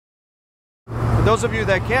For those of you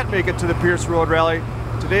that can't make it to the Pierce Road Rally,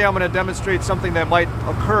 today I'm going to demonstrate something that might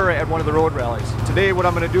occur at one of the road rallies. Today what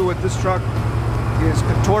I'm going to do with this truck is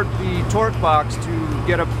contort the torque box to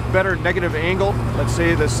get a better negative angle. Let's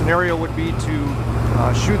say the scenario would be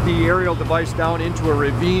to shoot the aerial device down into a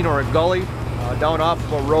ravine or a gully, down off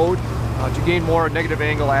of a road, to gain more negative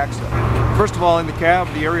angle access. First of all, in the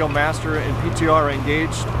cab, the aerial master and PTO are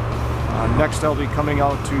engaged. Next I'll be coming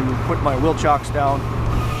out to put my wheel chocks down.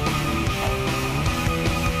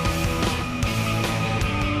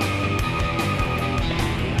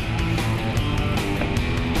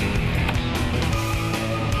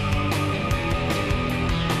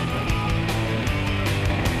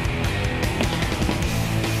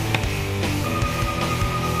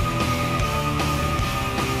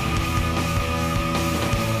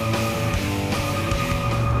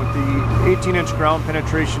 The 18-inch ground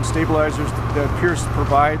penetration stabilizers that Pierce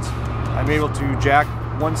provides, I'm able to jack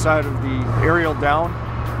one side of the aerial down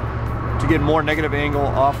to get more negative angle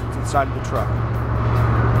off to the side of the truck.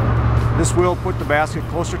 This will put the basket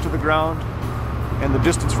closer to the ground and the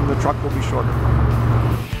distance from the truck will be shorter.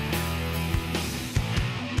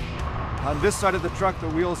 On this side of the truck, the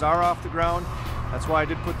wheels are off the ground. That's why I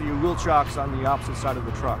did put the wheel chocks on the opposite side of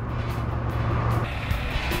the truck.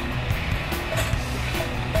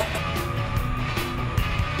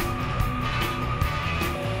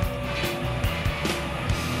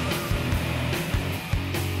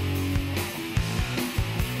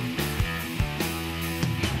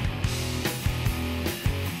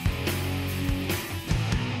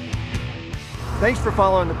 Thanks for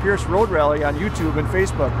following the Pierce Road Rally on YouTube and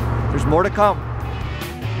Facebook. There's more to come.